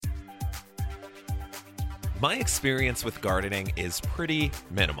My experience with gardening is pretty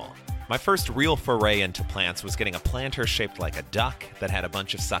minimal. My first real foray into plants was getting a planter shaped like a duck that had a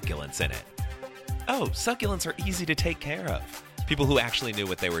bunch of succulents in it. Oh, succulents are easy to take care of. People who actually knew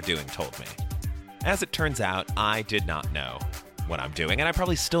what they were doing told me. As it turns out, I did not know what I'm doing, and I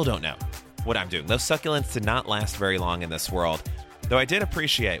probably still don't know what I'm doing. Those succulents did not last very long in this world, though I did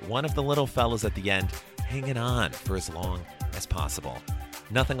appreciate one of the little fellas at the end hanging on for as long as possible.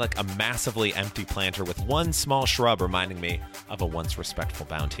 Nothing like a massively empty planter with one small shrub reminding me of a once respectful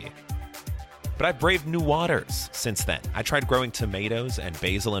bounty. But I've braved new waters since then. I tried growing tomatoes and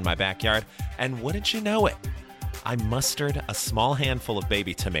basil in my backyard, and wouldn't you know it, I mustered a small handful of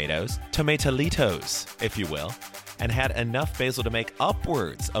baby tomatoes, tomatolitos, if you will, and had enough basil to make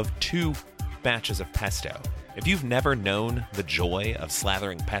upwards of 2 batches of pesto. If you've never known the joy of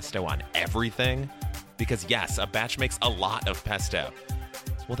slathering pesto on everything, because yes, a batch makes a lot of pesto,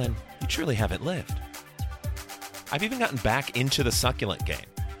 well then, you truly haven't lived. I've even gotten back into the succulent game,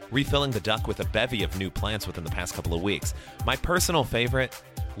 refilling the duck with a bevy of new plants within the past couple of weeks. My personal favorite,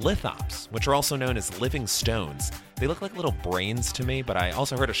 lithops, which are also known as living stones. They look like little brains to me, but I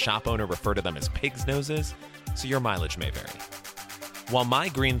also heard a shop owner refer to them as pig's noses, so your mileage may vary. While my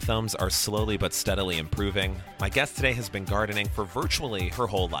green thumbs are slowly but steadily improving, my guest today has been gardening for virtually her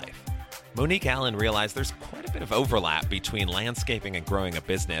whole life. Monique Allen realized there's quite a bit of overlap between landscaping and growing a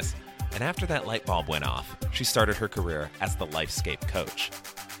business, and after that light bulb went off, she started her career as the Lifescape Coach.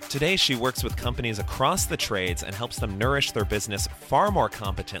 Today, she works with companies across the trades and helps them nourish their business far more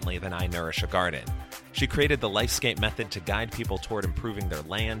competently than I nourish a garden. She created the Life-Scape Method to guide people toward improving their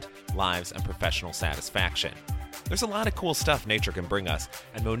land, lives, and professional satisfaction. There's a lot of cool stuff nature can bring us,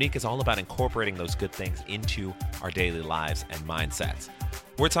 and Monique is all about incorporating those good things into our daily lives and mindsets.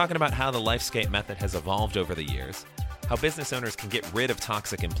 We're talking about how the Lifescape Method has evolved over the years, how business owners can get rid of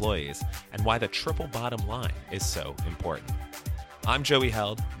toxic employees, and why the triple bottom line is so important. I'm Joey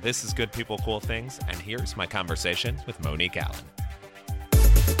Held, this is Good People, Cool Things, and here's my conversation with Monique Allen.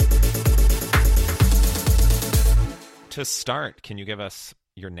 To start, can you give us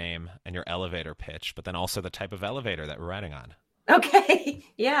your name and your elevator pitch, but then also the type of elevator that we're riding on? Okay.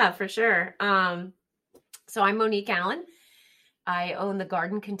 Yeah, for sure. So I'm Monique Allen. I own the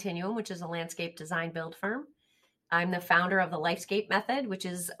Garden Continuum, which is a landscape design build firm. I'm the founder of the Lifescape Method, which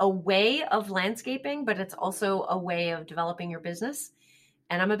is a way of landscaping, but it's also a way of developing your business.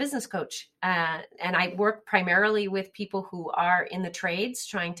 And I'm a business coach. And I work primarily with people who are in the trades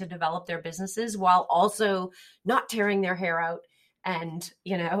trying to develop their businesses while also not tearing their hair out and,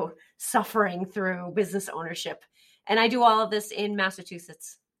 suffering through business ownership. And I do all of this in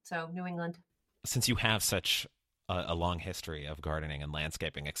Massachusetts, so New England. Since you have such a long history of gardening and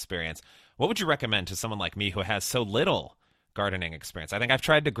landscaping experience, what would you recommend to someone like me who has so little gardening experience? I think I've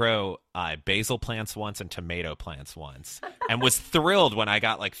tried to grow basil plants once and tomato plants once and was thrilled when I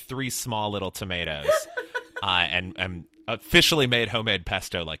got like 3 small little tomatoes and officially made homemade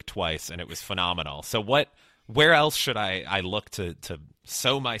pesto like twice, and it was phenomenal. So where else should I look to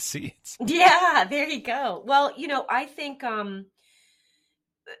sow my seeds? Yeah, there you go. Well, I think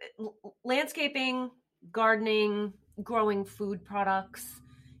landscaping, gardening, growing food products,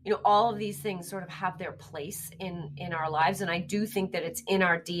 all of these things sort of have their place in our lives. And I do think that it's in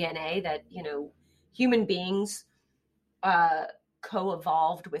our DNA that, human beings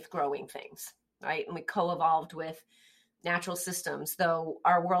co-evolved with growing things, right? And we co-evolved with natural systems, though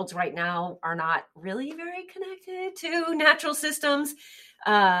our worlds right now are not really very connected to natural systems,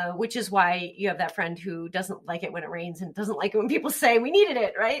 which is why you have that friend who doesn't like it when it rains and doesn't like it when people say we needed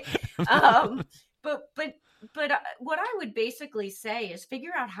it, right? But what I would basically say is figure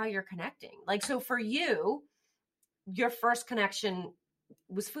out how you're connecting. Like, so for you, your first connection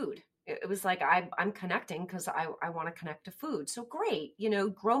was food. It was like, I'm connecting because I want to connect to food. So great,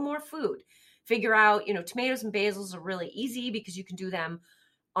 grow more food. Figure out, tomatoes and basils are really easy because you can do them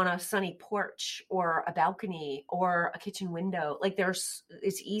on a sunny porch or a balcony or a kitchen window. Like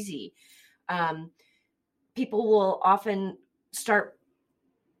it's easy. People will often start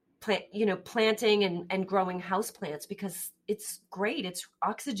planting and growing house plants because it's great. It's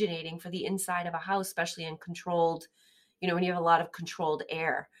oxygenating for the inside of a house, especially in controlled, when you have a lot of controlled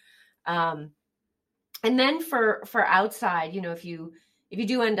air. And then for outside, if you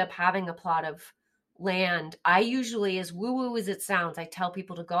do end up having a plot of land, I usually, as woo-woo as it sounds, I tell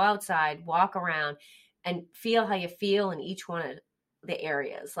people to go outside, walk around and feel how you feel in each one of the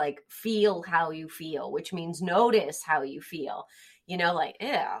areas. Like feel how you feel, which means notice how you feel.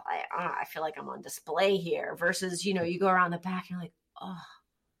 I feel like I'm on display here versus, you go around the back and you're like, oh,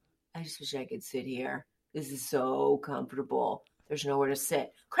 I just wish I could sit here. This is so comfortable. There's nowhere to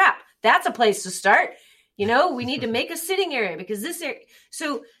sit. Crap. That's a place to start. We need to make a sitting area because this area.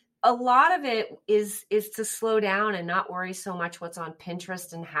 So a lot of it is to slow down and not worry so much what's on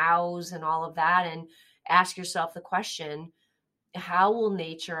Pinterest and hows and all of that, and ask yourself the question, how will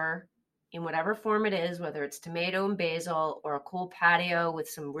nature, in whatever form it is, whether it's tomato and basil or a cool patio with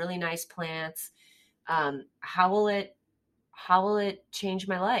some really nice plants, how will it change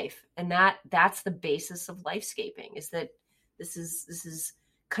my life? And that's the basis of lifescaping, is that this is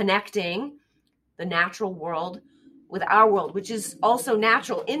connecting the natural world with our world, which is also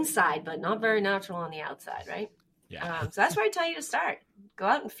natural inside, but not very natural on the outside, right? Yeah. So that's where I tell you to start. Go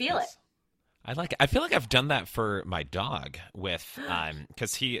out and feel it. I feel like I've done that for my dog with,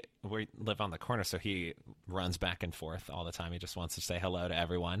 because we live on the corner, so he runs back and forth all the time. He just wants to say hello to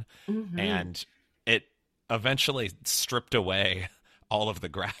everyone. Mm-hmm. And it eventually stripped away all of the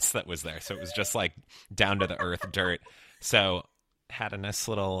grass that was there. So it was just like down to the earth dirt. So had a nice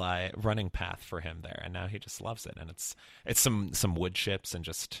little running path for him there, and now he just loves it. And it's some wood chips and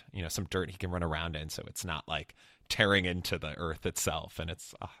just some dirt he can run around in, so it's not like tearing into the earth itself. And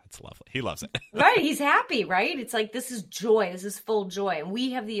it's lovely. He loves it. Right, he's happy, right? It's like, this is joy. This is full joy, and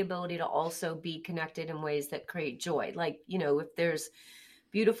we have the ability to also be connected in ways that create joy. Like if there's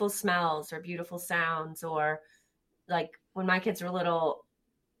beautiful smells or beautiful sounds, or like when my kids were little,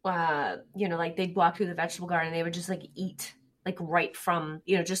 like they'd walk through the vegetable garden and they would just like eat, like right from,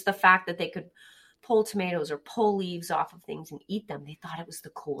 just the fact that they could pull tomatoes or pull leaves off of things and eat them. They thought it was the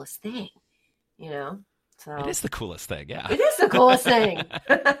coolest thing, So it is the coolest thing. Yeah, it is the coolest thing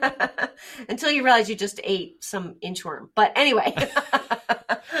until you realize you just ate some inchworm. But anyway,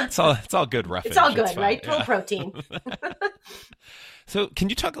 it's all good roughage. It's all good, right? Full protein. So can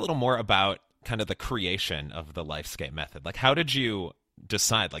you talk a little more about kind of the creation of the Lifescape method? Like, how did you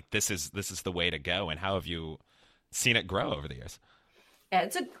decide, like, this is the way to go, and how have you seen it grow over the years? Yeah,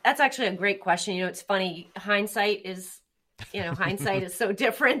 that's actually a great question. It's funny. Hindsight is so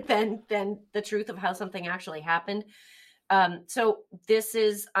different than the truth of how something actually happened. So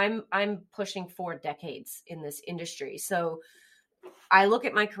I'm pushing 4 decades in this industry. So I look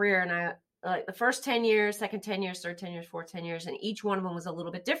at my career, and I like the first 10 years, second 10 years, third 10 years, fourth 10 years, and each one of them was a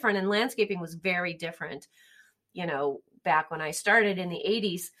little bit different. And landscaping was very different, back when I started in the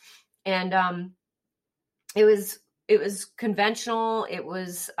 80s. And it was conventional. It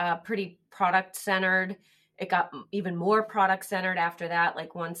was pretty product centered. It got even more product centered after that.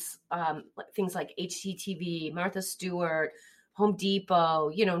 Like once things like HGTV, Martha Stewart, Home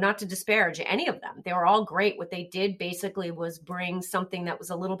Depot, not to disparage any of them. They were all great. What they did basically was bring something that was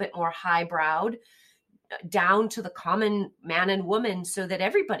a little bit more highbrowed down to the common man and woman so that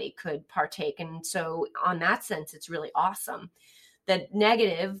everybody could partake. And so on that sense, it's really awesome. The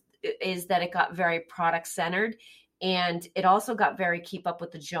negative is that it got very product centered, and it also got very keep up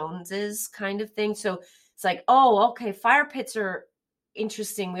with the Joneses kind of thing. So it's like, oh, okay, fire pits are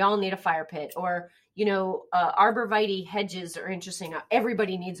interesting. We all need a fire pit. Or, arborvitae hedges are interesting.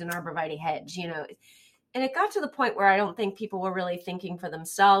 Everybody needs an arborvitae hedge, And it got to the point where I don't think people were really thinking for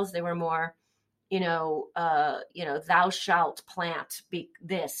themselves. They were more, thou shalt plant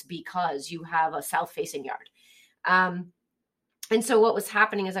this because you have a south-facing yard. And so what was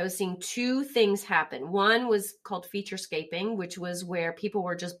happening is I was seeing 2 things happen. One was called featurescaping, which was where people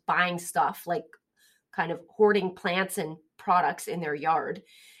were just buying stuff, like kind of hoarding plants and products in their yard,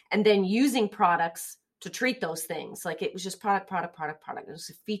 and then using products to treat those things. Like it was just product. It was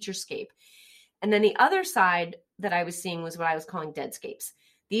a featurescape. And then the other side that I was seeing was what I was calling deadscapes.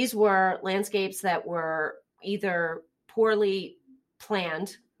 These were landscapes that were either poorly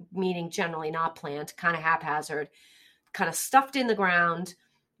planned, meaning generally not planned, kind of haphazard, kind of stuffed in the ground,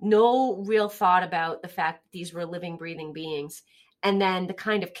 no real thought about the fact that these were living, breathing beings. And then the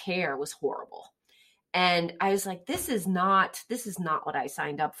kind of care was horrible. And I was like, this is not what I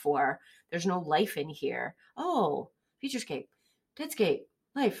signed up for. There's no life in here. Oh, featurescape, deadscape,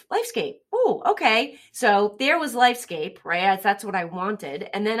 Lifescape. Oh, okay. So there was Lifescape, right? That's what I wanted.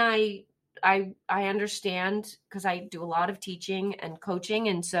 And then I understand, because I do a lot of teaching and coaching.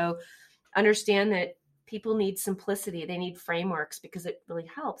 And so understand that people need simplicity. They need frameworks because it really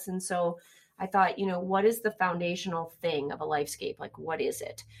helps. And so I thought, what is the foundational thing of a Lifescape? Like, what is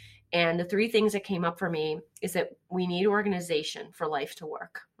it? And the 3 things that came up for me is that we need organization for life to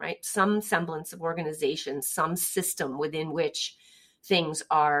work, right? Some semblance of organization, some system within which things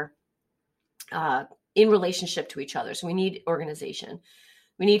are in relationship to each other. So we need organization.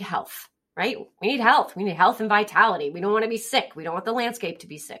 We need health, right? We need health. We need health and vitality. We don't want to be sick. We don't want the landscape to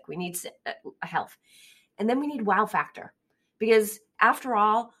be sick. We need health. And then we need wow factor, because after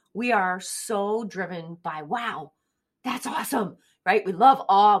all, we are so driven by wow. That's awesome, right? We love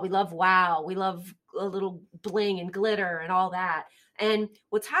awe. We love wow. We love a little bling and glitter and all that. And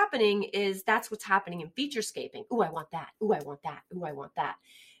what's happening is that's what's happening in featurescaping. Ooh, I want that. Ooh, I want that. Ooh, I want that.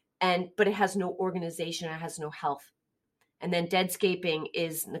 But it has no organization. It has no health. And then deadscaping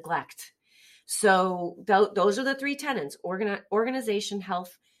is neglect. So those are the three tenets: organization,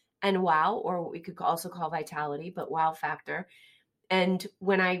 health, and wow, or what we could also call vitality, but wow factor. And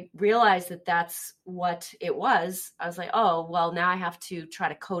when I realized that that's what it was, I was like, oh, well, now I have to try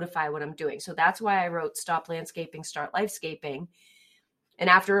to codify what I'm doing. So that's why I wrote Stop Landscaping, Start Lifescaping. And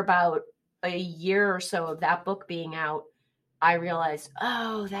after about a year or so of that book being out, I realized,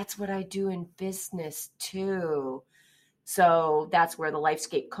 oh, that's what I do in business too. So that's where the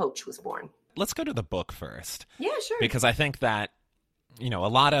Lifescape Coach was born. Let's go to the book first. Yeah, sure. Because I think that, a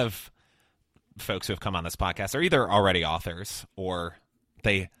lot of folks who have come on this podcast are either already authors or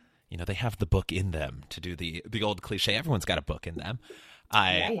they have the book in them, to do the old cliche. Everyone's got a book in them.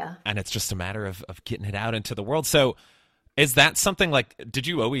 Yeah. And it's just a matter of getting it out into the world. So is that something like, did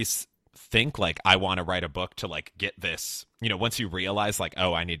you always think like, I want to write a book to like get this, once you realize like,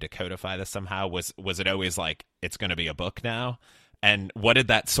 oh, I need to codify this somehow, was it always like, it's going to be a book now? And what did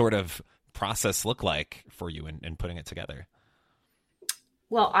that sort of process look like for you in putting it together?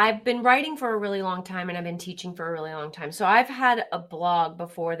 Well, I've been writing for a really long time and I've been teaching for a really long time. So I've had a blog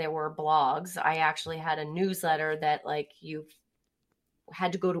before there were blogs. I actually had a newsletter that like you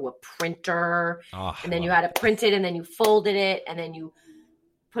had to go to a printer and then you had to print it and then you folded it and then you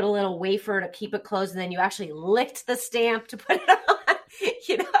put a little wafer to keep it closed and then you actually licked the stamp to put it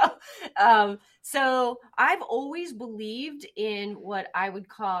on, So I've always believed in what I would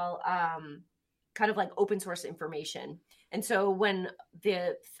call kind of like open source information. And so when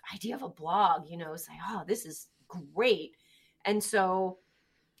the idea of a blog, it's like, oh, this is great. And so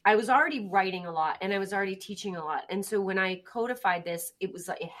I was already writing a lot and I was already teaching a lot. And so when I codified this, it was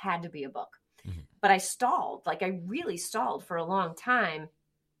like, it had to be a book. Mm-hmm. But I stalled, like I really stalled for a long time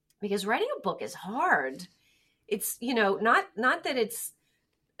because writing a book is hard. It's, not that it's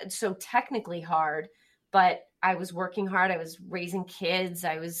so technically hard, but I was working hard. I was raising kids.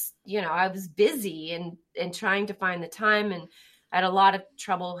 I was busy and trying to find the time. And I had a lot of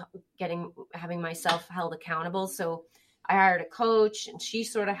trouble having myself held accountable. So I hired a coach and she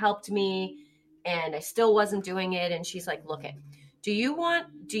sort of helped me and I still wasn't doing it. And she's like, look, do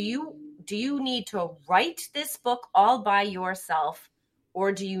you need to write this book all by yourself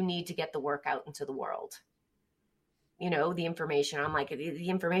or do you need to get the work out into the world? The information. I'm like, the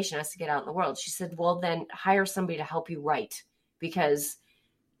information has to get out in the world. She said, well, then hire somebody to help you write because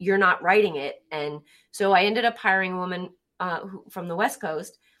you're not writing it. And so I ended up hiring a woman from the West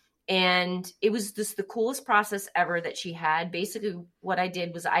Coast. And it was just the coolest process ever that she had. Basically, what I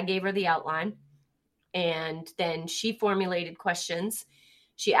did was I gave her the outline and then she formulated questions.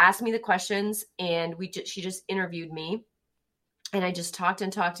 She asked me the questions and she just interviewed me. And I just talked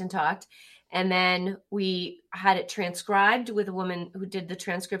and talked and talked. And then we had it transcribed with a woman who did the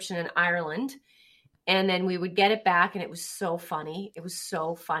transcription in Ireland. And then we would get it back. And it was so funny. It was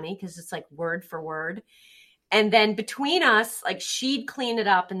so funny because it's like word for word. And then between us, like she'd clean it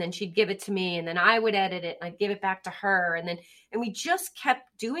up and then she'd give it to me. And then I would edit it and I'd give it back to her. And we just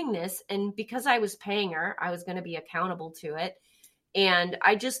kept doing this. And because I was paying her, I was going to be accountable to it. And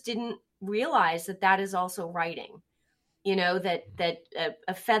I just didn't realize that is also writing. That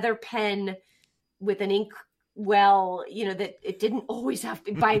a feather pen with an ink well, that it didn't always have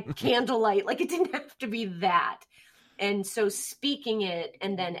to be by candlelight. Like it didn't have to be that. And so speaking it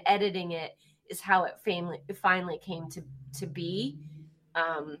and then editing it is how it finally came to be.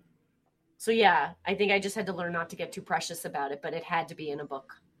 So yeah, I think I just had to learn not to get too precious about it, but it had to be in a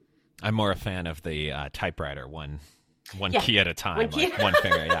book. I'm more a fan of the typewriter, one key at a time, one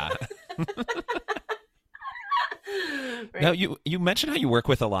finger. Yeah. Right. Now, you mentioned how you work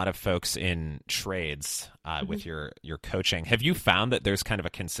with a lot of folks in trades with your coaching. Have you found that there's kind of a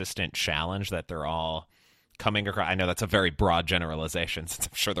consistent challenge that they're all coming across? I know that's a very broad generalization since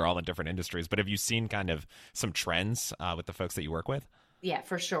I'm sure they're all in different industries, but have you seen kind of some trends with the folks that you work with? Yeah,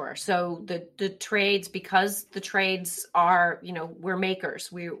 for sure. So the trades, because the trades are, we're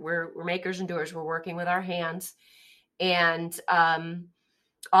makers. We're makers and doers. We're working with our hands. And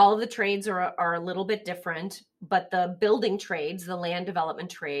all of the trades are a little bit different, but the building trades, the land development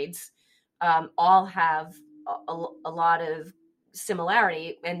trades, all have a lot of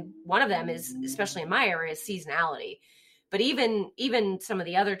similarity. And one of them is, especially in my area, is seasonality. But even some of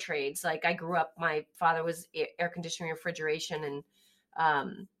the other trades, like I grew up, my father was air conditioning, refrigeration,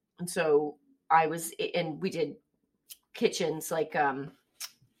 and so I was, and we did kitchens, like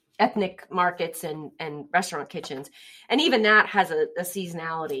ethnic markets and restaurant kitchens. And even that has a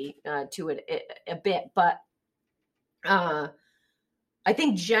seasonality to it a bit. But I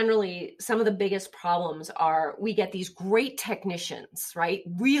think generally some of the biggest problems are we get these great technicians, right?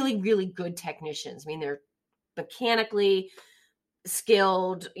 Really, really good technicians. I mean, they're mechanically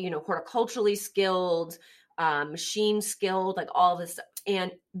skilled, horticulturally skilled, machine skilled, like all this stuff.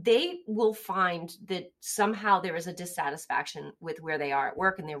 And they will find that somehow there is a dissatisfaction with where they are at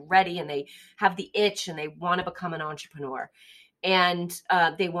work, and they're ready and they have the itch and they want to become an entrepreneur, and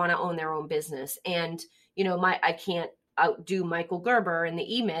they want to own their own business. And, I can't outdo Michael Gerber in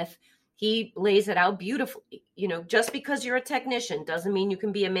the E-Myth. He lays it out beautifully. Just because you're a technician doesn't mean you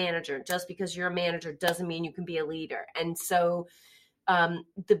can be a manager. Just because you're a manager doesn't mean you can be a leader. And so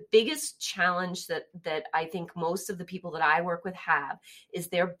the biggest challenge that I think most of the people that I work with have is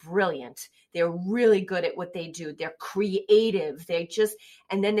they're brilliant. They're really good at what they do. They're creative.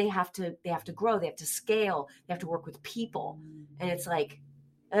 And then they have to grow. They have to scale. They have to work with people. And it's like,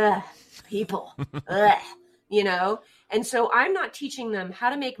 people, And so I'm not teaching them how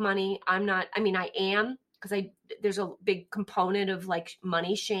to make money. I am, because there's a big component of like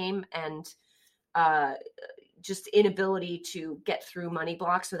money shame and just inability to get through money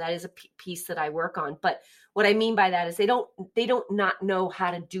blocks. So that is a piece that I work on. But what I mean by that is they don't not know how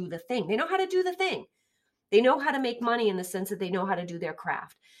to do the thing. They know how to do the thing. They know how to make money in the sense that they know how to do their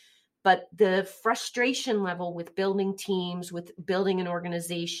craft. But the frustration level with building teams, with building an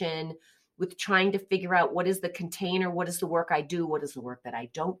organization, with trying to figure out what is the container, what is the work I do, what is the work that I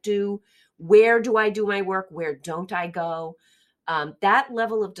don't do, where do I do my work, where don't I go? That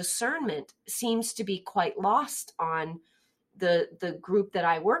level of discernment seems to be quite lost on the group that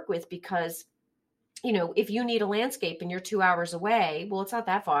I work with, because, if you need a landscape and you're 2 hours away, well, it's not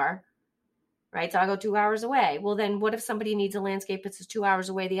that far, right? So I'll go 2 hours away. Well, then what if somebody needs a landscape that's 2 hours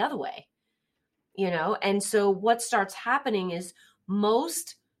away the other way? And so what starts happening is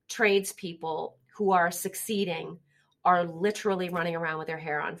most tradespeople who are succeeding are literally running around with their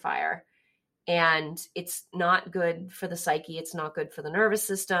hair on fire. And it's not good for the psyche. It's not good for the nervous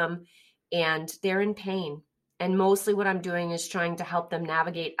system. And they're in pain. And mostly what I'm doing is trying to help them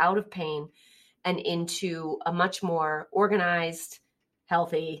navigate out of pain and into a much more organized,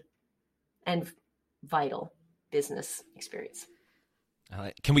 healthy, and vital business experience.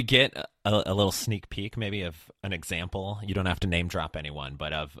 Can we get a little sneak peek maybe of an example? You don't have to name drop anyone,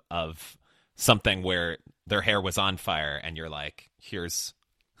 but of something where their hair was on fire and you're like, here's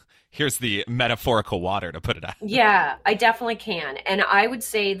the metaphorical water to put it out. Yeah, I definitely can. And I would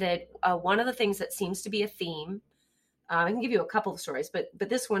say that one of the things that seems to be a theme, I can give you a couple of stories, but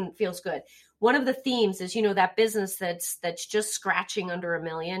this one feels good. One of the themes is, that business that's just scratching under $1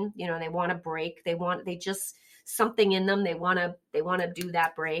 million, they want to break. They just something in them. They want to do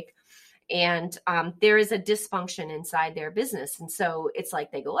that break. And there is a dysfunction inside their business. And so it's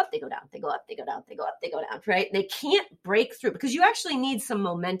like they go up, they go down, they go up, they go down, they go up, they go down, right? And they can't break through, because you actually need some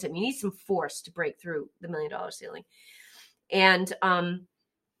momentum. You need some force to break through the $1 million ceiling. And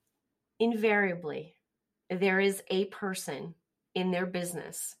invariably, there is a person in their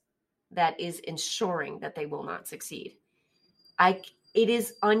business that is ensuring that they will not succeed. It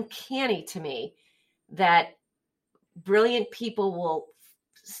is uncanny to me that brilliant people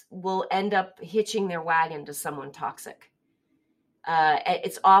will end up hitching their wagon to someone toxic.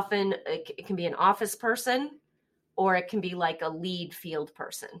 It's often, it can be an office person, or it can be like a lead field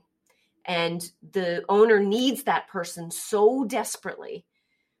person. And the owner needs that person so desperately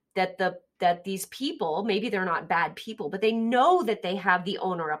that these people, maybe they're not bad people, but they know that they have the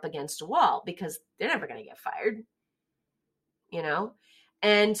owner up against a wall, because they're never going to get fired,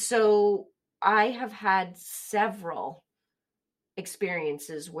 And so I have had several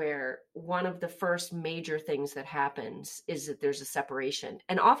experiences where one of the first major things that happens is that there's a separation.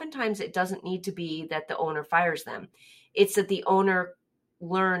 And oftentimes it doesn't need to be that the owner fires them. It's that the owner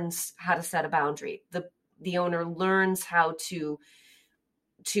learns how to set a boundary. The owner learns how to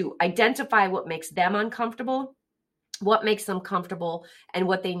identify what makes them uncomfortable, what makes them comfortable, and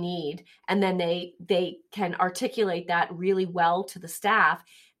what they need. And then they can articulate that really well to the staff.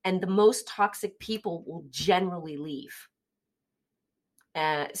 And the most toxic people will generally leave.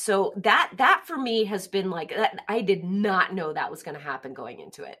 So that for me has been like, I did not know that was going to happen going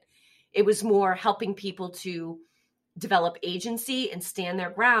into it. It was more helping people to develop agency and stand their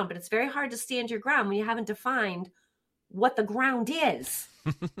ground. But it's very hard to stand your ground when you haven't defined what the ground is.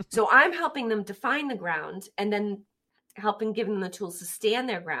 So I'm helping them define the ground, and then helping give them the tools to stand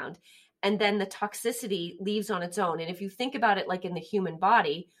their ground. And then the toxicity leaves on its own. And if you think about it like in the human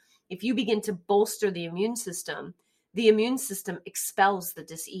body, if you begin to bolster the immune system, the immune system expels the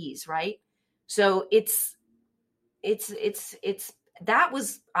disease, right? So it's that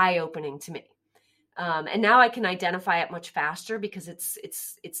was eye-opening to me. And now I can identify it much faster because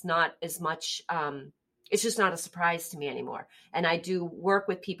it's not as much, it's just not a surprise to me anymore. And I do work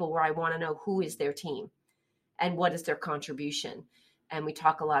with people where I want to know who is their team and what is their contribution. And we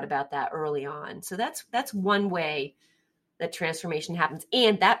talk a lot about that early on. So that's one way that transformation happens.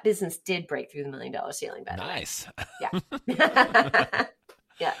 And that business did break through the $1 million ceiling, by the way. Nice. Yeah.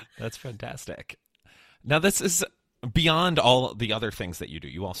 Yeah. That's fantastic. Now, this is beyond all the other things that you do.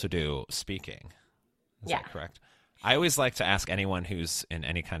 You also do speaking. Is that correct? I always like to ask anyone who's in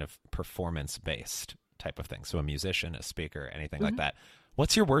any kind of performance-based type of thing, so a musician, a speaker, anything like that,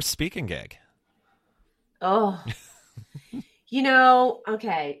 what's your worst speaking gig? Oh,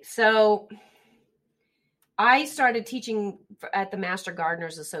 okay. So I started teaching at the Master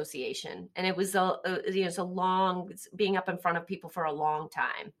Gardeners Association, and it was being up in front of people for a long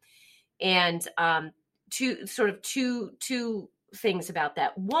time. And two things about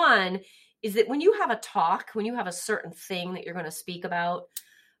that. One is that when you have a talk, when you have a certain thing that you're going to speak about,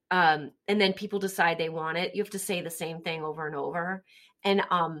 and then people decide they want it, you have to say the same thing over and over. And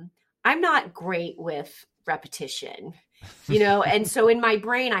I'm not great with repetition, and so in my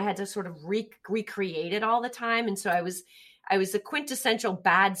brain, I had to sort of recreate it all the time. And so I was a quintessential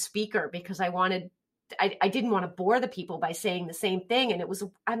bad speaker because I didn't want to bore the people by saying the same thing. And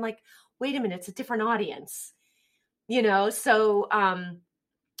I'm like, wait a minute, it's a different audience, So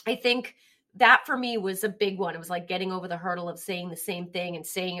I think that for me was a big one. It was like getting over the hurdle of saying the same thing and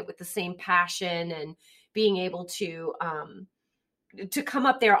saying it with the same passion and being able to come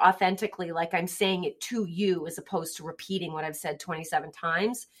up there authentically, like I'm saying it to you, as opposed to repeating what I've said 27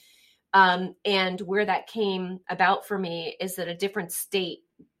 times. And where that came about for me is that a different state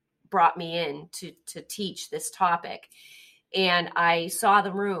brought me in to teach this topic. And I saw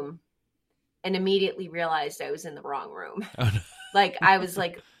the room and immediately realized I was in the wrong room. Oh, no. Like, I was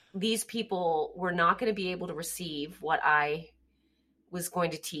like, these people were not going to be able to receive what I was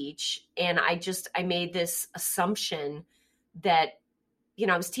going to teach. And I made this assumption that,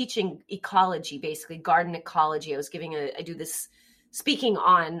 I was teaching ecology, basically garden ecology. I do this speaking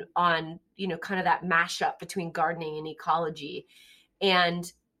on, kind of that mashup between gardening and ecology.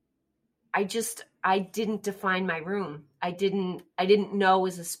 And I didn't define my room. I didn't know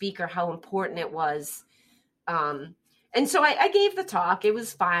as a speaker how important it was. And so I gave the talk. It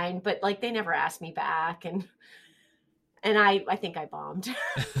was fine, but like they never asked me back. And I think I bombed.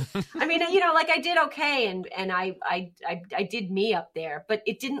 I mean, like I did okay. And I did me up there, but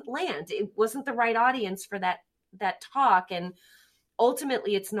it didn't land. It wasn't the right audience for that talk. And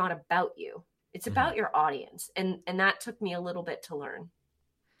ultimately it's not about you. It's about your audience. And that took me a little bit to learn.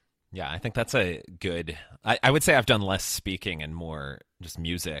 Yeah, I think that's a good, I would say I've done less speaking and more just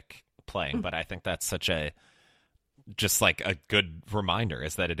music playing, but I think that's just like a good reminder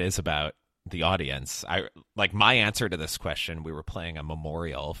is that it is about the audience. My answer to this question, we were playing a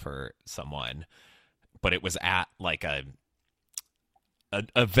memorial for someone, but it was at like a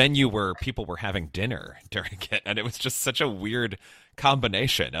venue where people were having dinner during it. And it was just such a weird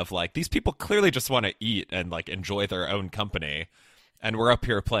combination of like, these people clearly just want to eat and like enjoy their own company. And we're up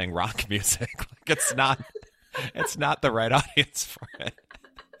here playing rock music. Like it's not the right audience for it.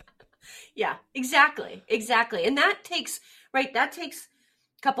 Yeah, exactly. And that takes a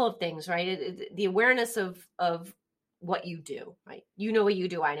couple of things, right? The awareness of what you do, right? You know what you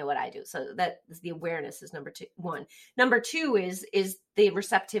do, I know what I do. So that is the awareness is number one. Number two is the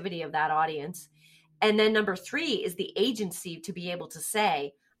receptivity of that audience. And then number three is the agency to be able to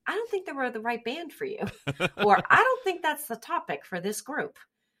say, I don't think they were the right band for you, or I don't think that's the topic for this group,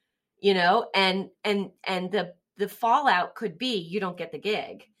 and the fallout could be you don't get the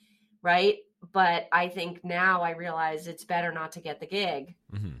gig. Right. But I think now I realize it's better not to get the gig,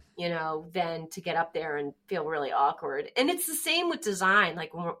 than to get up there and feel really awkward. And it's the same with design,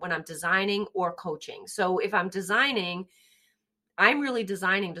 like when I'm designing or coaching. So if I'm designing, I'm really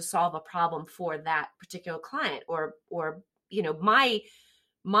designing to solve a problem for that particular client or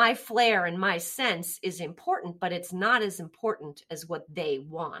my flair and my sense is important, but it's not as important as what they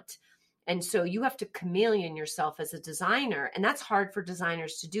want. And so you have to chameleon yourself as a designer. And that's hard for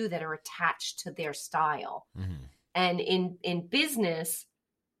designers to do that are attached to their style. Mm-hmm. And in business,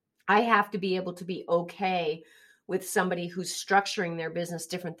 I have to be able to be okay with somebody who's structuring their business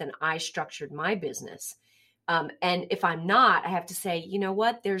different than I structured my business. And if I'm not, I have to say, you know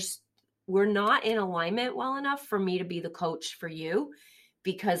what, we're not in alignment well enough for me to be the coach for you,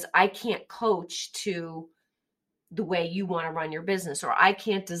 because I can't coach to the way you want to run your business, or I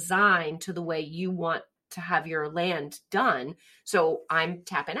can't design to the way you want to have your land done. So I'm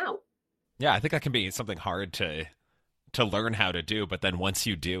tapping out. Yeah, I think that can be something hard to learn how to do, but then once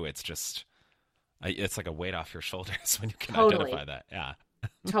you do, it's like a weight off your shoulders when you can identify that. Yeah.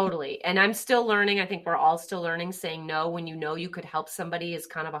 Totally. And I'm still learning. I think we're all still learning. Saying no when you know you could help somebody is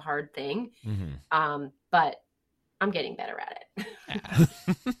kind of a hard thing. But I'm getting better at it. Yeah.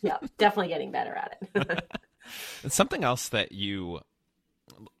 Yeah, definitely getting better at it. And something else that in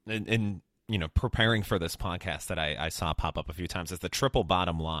preparing for this podcast that I saw pop up a few times is the triple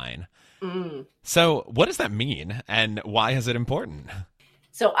bottom line. So what does that mean and why is it important?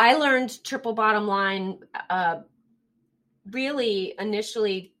 So I learned triple bottom line really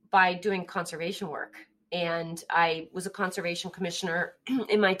initially by doing conservation work. And I was a conservation commissioner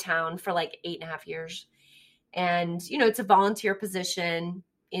in my town for like 8.5 years. And, it's a volunteer position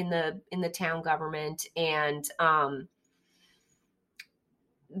in the town government. And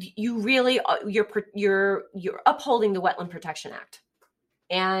you really, you're upholding the Wetland Protection Act.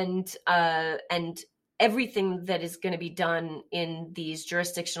 And everything that is going to be done in these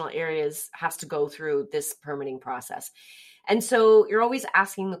jurisdictional areas has to go through this permitting process. And so you're always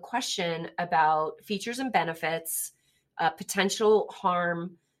asking the question about features and benefits, potential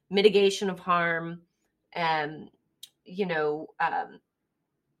harm, mitigation of harm,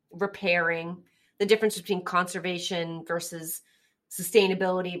 repairing, the difference between conservation versus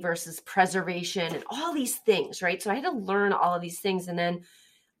sustainability versus preservation and all these things, right? So I had to learn all of these things. And then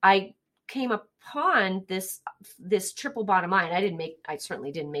I came upon this triple bottom line. I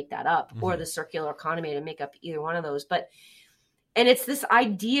certainly didn't make that up, or the circular economy. I didn't make up either one of those, and it's this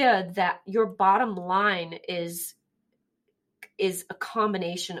idea that your bottom line is a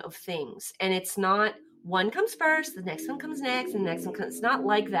combination of things, and it's not one comes first, the next one comes next, and the next one comes. It's not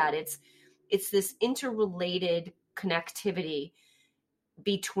like that. It's this interrelated connectivity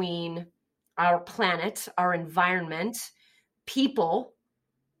between our planet, our environment, people,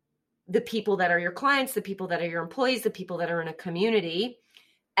 the people that are your clients, the people that are your employees, the people that are in a community,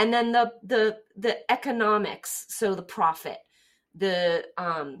 and then the economics, so the profit, the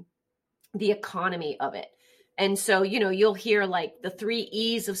economy of it. And so, you'll hear like the 3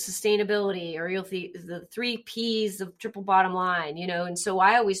 E's of sustainability, or you'll see the 3 P's of triple bottom line, and so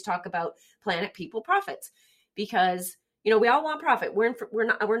I always talk about planet, people, profits, because, we all want profit.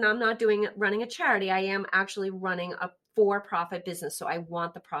 I'm not running a charity. I am actually running a for-profit business. So I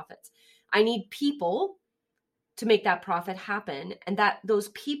want the profits. I need people to make that profit happen. And that those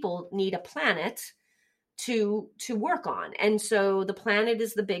people need a planet to work on. And so the planet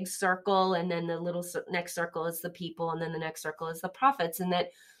is the big circle. And then the little next circle is the people. And then the next circle is the profits. And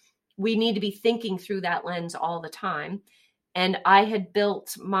that we need to be thinking through that lens all the time. And I had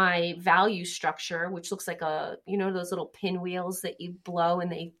built my value structure, which looks like those little pinwheels that you blow and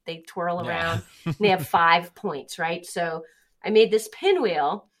they twirl around. And they have 5 points, right? So I made this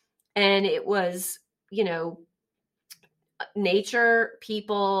pinwheel, and it was, nature,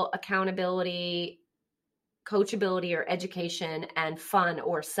 people, accountability, coachability or education, and fun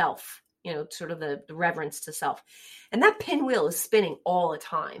or self, sort of the reverence to self. And that pinwheel is spinning all the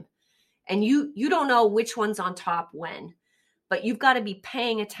time. And you don't know which one's on top when. But you've got to be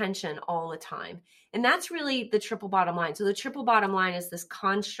paying attention all the time. And that's really the triple bottom line. So the triple bottom line is this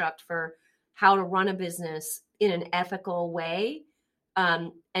construct for how to run a business in an ethical way.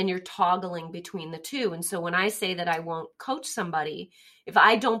 And you're toggling between the two. And so when I say that I won't coach somebody, if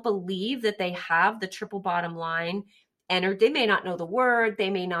I don't believe that they have the triple bottom line, and they may not know the word, they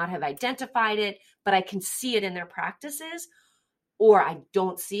may not have identified it, but I can see it in their practices, or I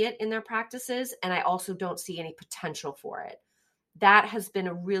don't see it in their practices. And I also don't see any potential for it. That has been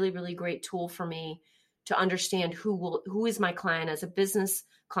a really, really great tool for me to understand who is my client as a business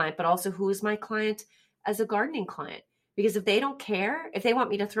client, but also who is my client as a gardening client. Because if they don't care, if they want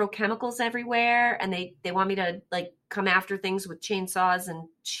me to throw chemicals everywhere and they want me to like come after things with chainsaws and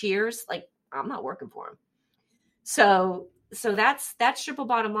shears, like I'm not working for them. So that's triple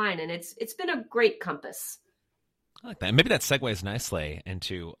bottom line. And it's been a great compass. I like that. Maybe that segues nicely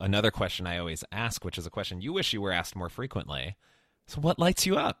into another question I always ask, which is a question you wish you were asked more frequently. So what lights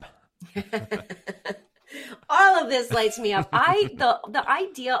you up? All of this lights me up. The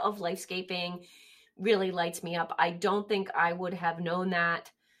idea of lifescaping really lights me up. I don't think I would have known that,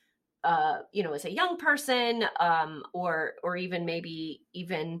 as a young person, or even maybe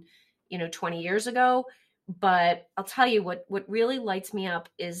 20 years ago. But I'll tell you what really lights me up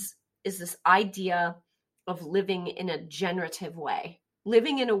is this idea of living in a generative way,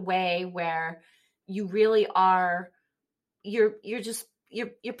 living in a way where you really are, you're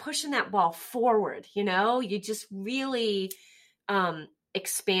pushing that ball forward, you just really,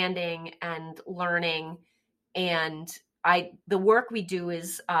 expanding and learning. And the work we do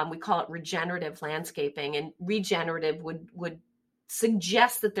is, we call it regenerative landscaping, and regenerative would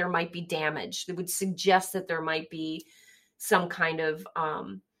suggest that there might be damage. It would suggest that there might be some kind of,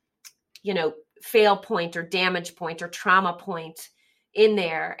 fail point or damage point or trauma point in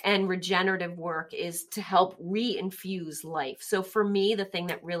there. And regenerative work is to help reinfuse life. So for me, the thing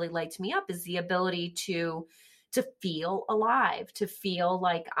that really lights me up is the ability to feel alive, to feel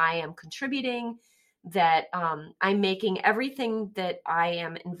like I am contributing, that I'm making everything that I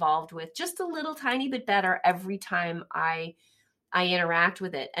am involved with just a little tiny bit better every time I interact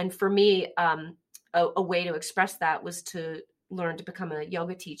with it. And for me, a way to express that was to learn to become a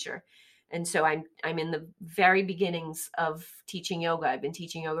yoga teacher. And so I'm in the very beginnings of teaching yoga. I've been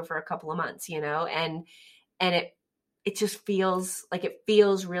teaching yoga for a couple of months, and it just feels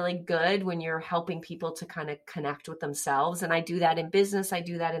really good when you're helping people to kind of connect with themselves. And I do that in business. I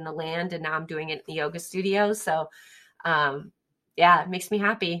do that in the land, and now I'm doing it in the yoga studio. So, it makes me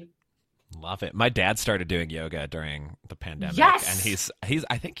happy. Love it. My dad started doing yoga during the pandemic, yes! And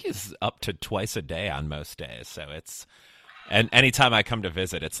I think he's up to twice a day on most days. So and anytime I come to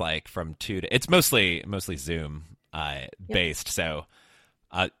visit, it's like from 2 to, it's mostly Zoom based. So,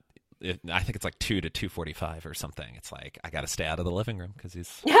 I think it's like 2 to 2:45 or something. It's like, I got to stay out of the living room because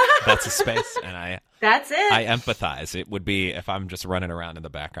that's his space. And that's it. I empathize. It would be, if I'm just running around in the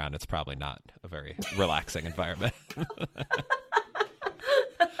background, it's probably not a very relaxing environment.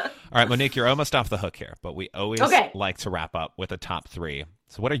 All right, Monique, you're almost off the hook here, but we always like to wrap up with a top 3.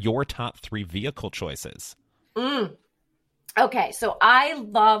 So what are your top 3 vehicle choices? Okay, so I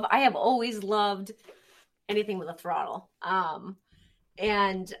have always loved anything with a throttle.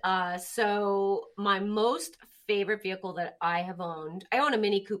 So my most favorite vehicle that I own a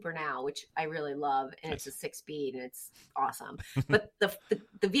Mini Cooper now, which I really love, and it's a 6-speed and it's awesome. But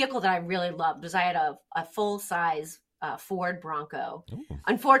the vehicle that I really loved was, I had a full-size Ford Bronco. Ooh.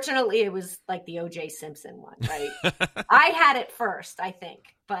 Unfortunately, it was like the O.J. Simpson one, right? I had it first, I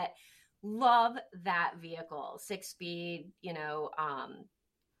think, but love that vehicle. 6-speed,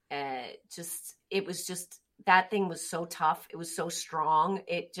 that thing was so tough. It was so strong.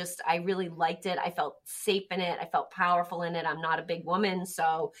 I really liked it. I felt safe in it. I felt powerful in it. I'm not a big woman.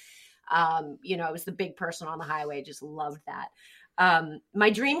 So, I was the big person on the highway. Just loved that.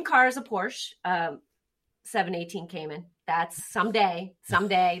 My dream car is a Porsche, 718 Cayman. That's someday,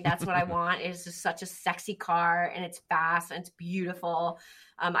 that's what I want. It's just such a sexy car, and it's fast and it's beautiful.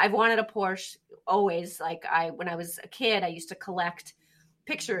 I've wanted a Porsche always. When I was a kid, I used to collect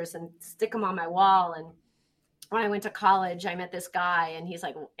pictures and stick them on my wall. And when I went to college, I met this guy, and he's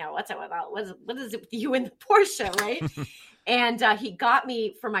like, what's it about? What is it with you in the Porsche, right? And he got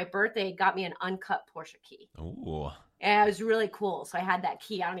me, for my birthday, an uncut Porsche key. Ooh. And it was really cool. So I had that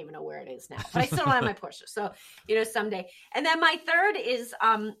key. I don't even know where it is now, but I still don't have my Porsche. So, someday. And then my third is,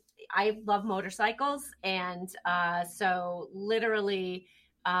 I love motorcycles. And so literally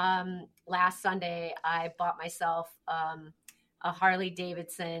last Sunday, I bought myself a Harley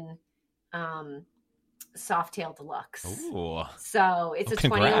Davidson Softail Deluxe. Ooh. So it's a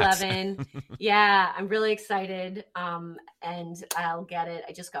congrats. 2011. Yeah, I'm really excited. And I'll get it.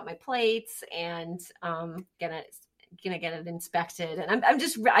 I just got my plates, and gonna get it inspected. And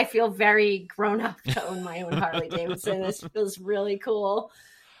I feel very grown up to own my own Harley Davidson. This feels really cool.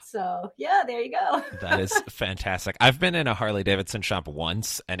 So yeah, there you go. That is fantastic. I've been in a Harley Davidson shop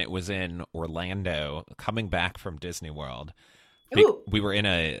once, and it was in Orlando, coming back from Disney World. We were in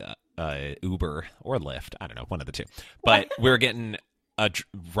a Uber or Lyft, I don't know, one of the two. But we were getting a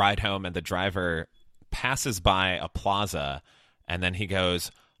ride home, and the driver passes by a plaza, and then he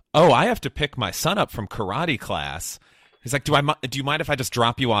goes, "Oh, I have to pick my son up from karate class." He's like, do you mind if I just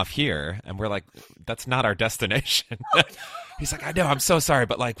drop you off here? And we're like, that's not our destination. He's like, I know, I'm so sorry.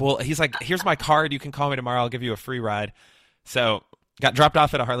 But he's like, here's my card. You can call me tomorrow. I'll give you a free ride. So got dropped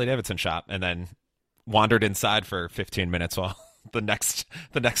off at a Harley Davidson shop, and then wandered inside for 15 minutes while the next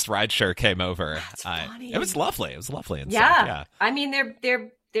ride share came over. That's funny. It was lovely. It was lovely inside. Yeah. I mean,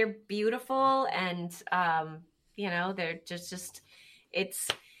 they're beautiful, and they're just it's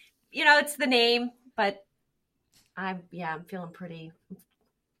the name, but I'm feeling pretty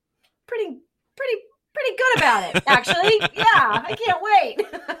good about it, actually. Yeah, I can't wait.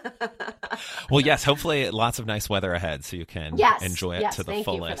 Well, yes, hopefully lots of nice weather ahead, so you can enjoy it to the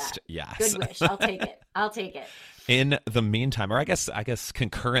fullest. Yes. Good wish. I'll take it. In the meantime, or I guess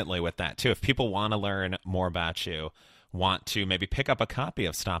concurrently with that too, if people want to learn more about you, want to maybe pick up a copy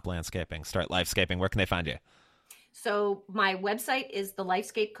of Stop Landscaping, Start Lifescaping, where can they find you? So my website is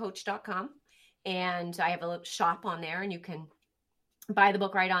thelifescapecoach.com, and I have a shop on there, and you can buy the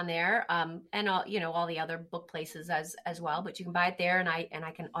book right on there, and all, all the other book places as well. But you can buy it there, and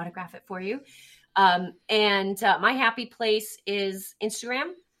I can autograph it for you. And my happy place is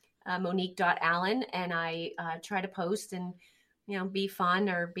Instagram, Monique.Allen, and I try to post and be fun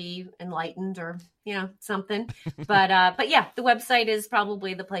or be enlightened or something. But yeah, the website is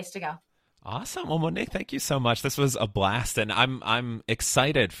probably the place to go. Awesome. Well, Monique, thank you so much. This was a blast, and I'm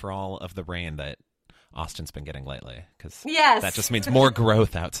excited for all of the rain that Austin's been getting lately, because that just means more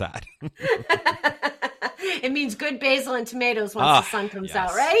growth outside. It means good basil and tomatoes once the sun comes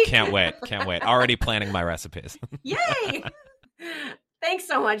out, right? Can't wait. Already planning my recipes. Yay! Thanks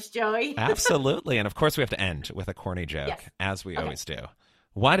so much, Joey. Absolutely. And of course, we have to end with a corny joke, as we always do.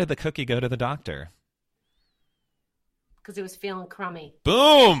 Why did the cookie go to the doctor? Because it was feeling crummy.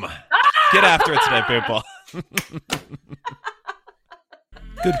 Boom! Get after it today, people.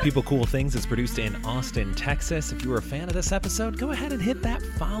 Good People, Cool Things is produced in Austin, Texas. If you were a fan of this episode, go ahead and hit that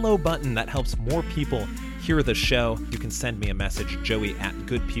follow button. That helps more people hear the show. You can send me a message,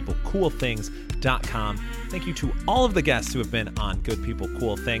 joey@goodpeoplecoolthings.com. Thank you to all of the guests who have been on Good People,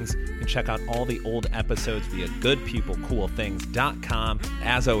 Cool Things. You can check out all the old episodes via goodpeoplecoolthings.com.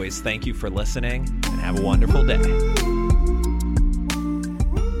 As always, thank you for listening, and have a wonderful day.